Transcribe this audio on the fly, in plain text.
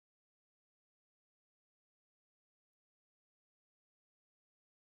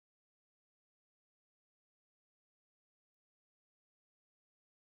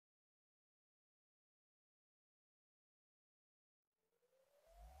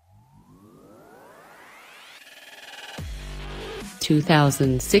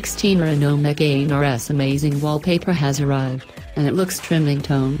2016 Renault Mégane RS amazing wallpaper has arrived, and it looks trimming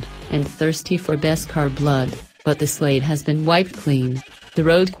toned, and thirsty for best car blood, but the slate has been wiped clean, the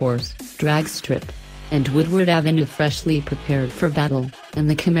road course, drag strip, and Woodward Avenue freshly prepared for battle, and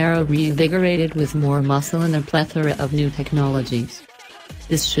the Camaro reinvigorated with more muscle and a plethora of new technologies.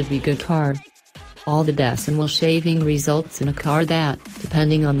 This should be good car. All the decimal shaving results in a car that,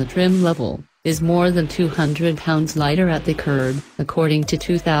 depending on the trim level, is more than 200 pounds lighter at the curb, according to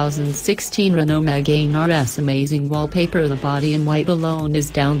 2016 Renault Mégane RS amazing wallpaper. The body in white alone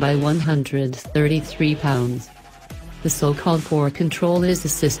is down by 133 pounds. The so-called 4Control is a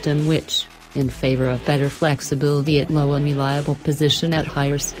system which, in favor of better flexibility at low and reliable position at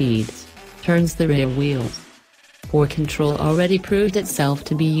higher speeds, turns the rear wheels. 4Control already proved itself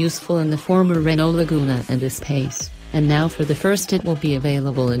to be useful in the former Renault Laguna and Espace, and now for the first it will be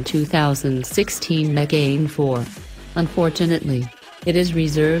available in 2016 Mégane 4. Unfortunately, it is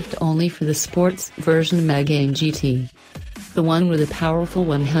reserved only for the sports version Mégane GT. The one with a powerful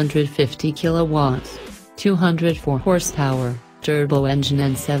 150 kilowatts, 204 horsepower, turbo engine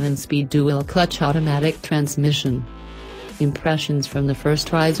and 7-speed dual-clutch automatic transmission. Impressions from the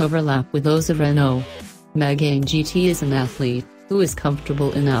first rides overlap with those of Renault. Mégane GT is an athlete, who is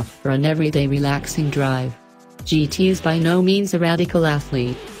comfortable enough for an everyday relaxing drive. GT is by no means a radical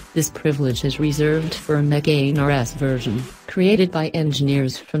athlete. This privilege is reserved for a Mégane RS version, created by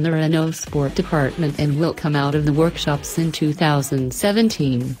engineers from the Renault Sport department and will come out of the workshops in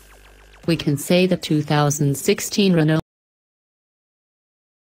 2017. We can say that 2016 Renault